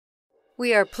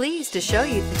We are pleased to show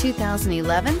you the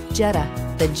 2011 Jetta.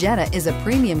 The Jetta is a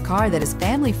premium car that is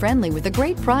family-friendly with a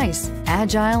great price,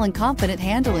 agile and confident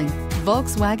handling.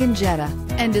 Volkswagen Jetta,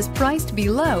 and is priced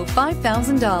below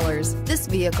 $5,000. This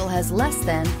vehicle has less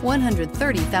than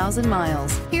 130,000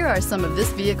 miles. Here are some of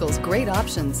this vehicle's great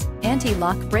options: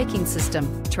 anti-lock braking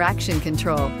system, traction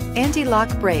control,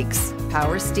 anti-lock brakes,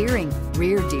 power steering,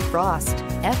 rear defrost,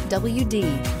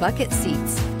 FWD, bucket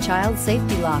seats, child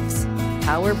safety locks,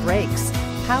 power brakes,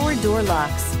 power door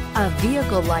locks. A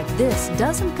vehicle like this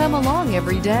doesn't come along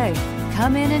every day.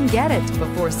 Come in and get it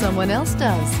before someone else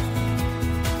does.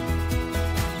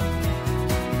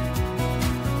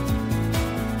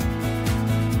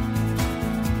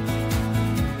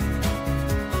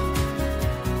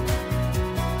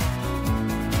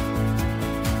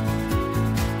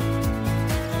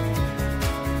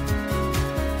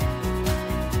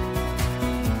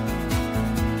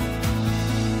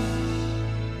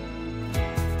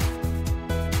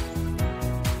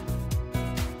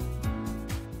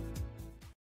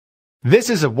 This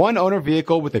is a one-owner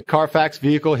vehicle with a Carfax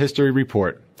Vehicle History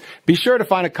Report. Be sure to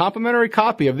find a complimentary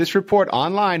copy of this report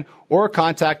online or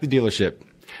contact the dealership.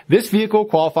 This vehicle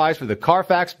qualifies for the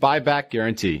Carfax Buyback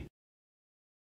Guarantee.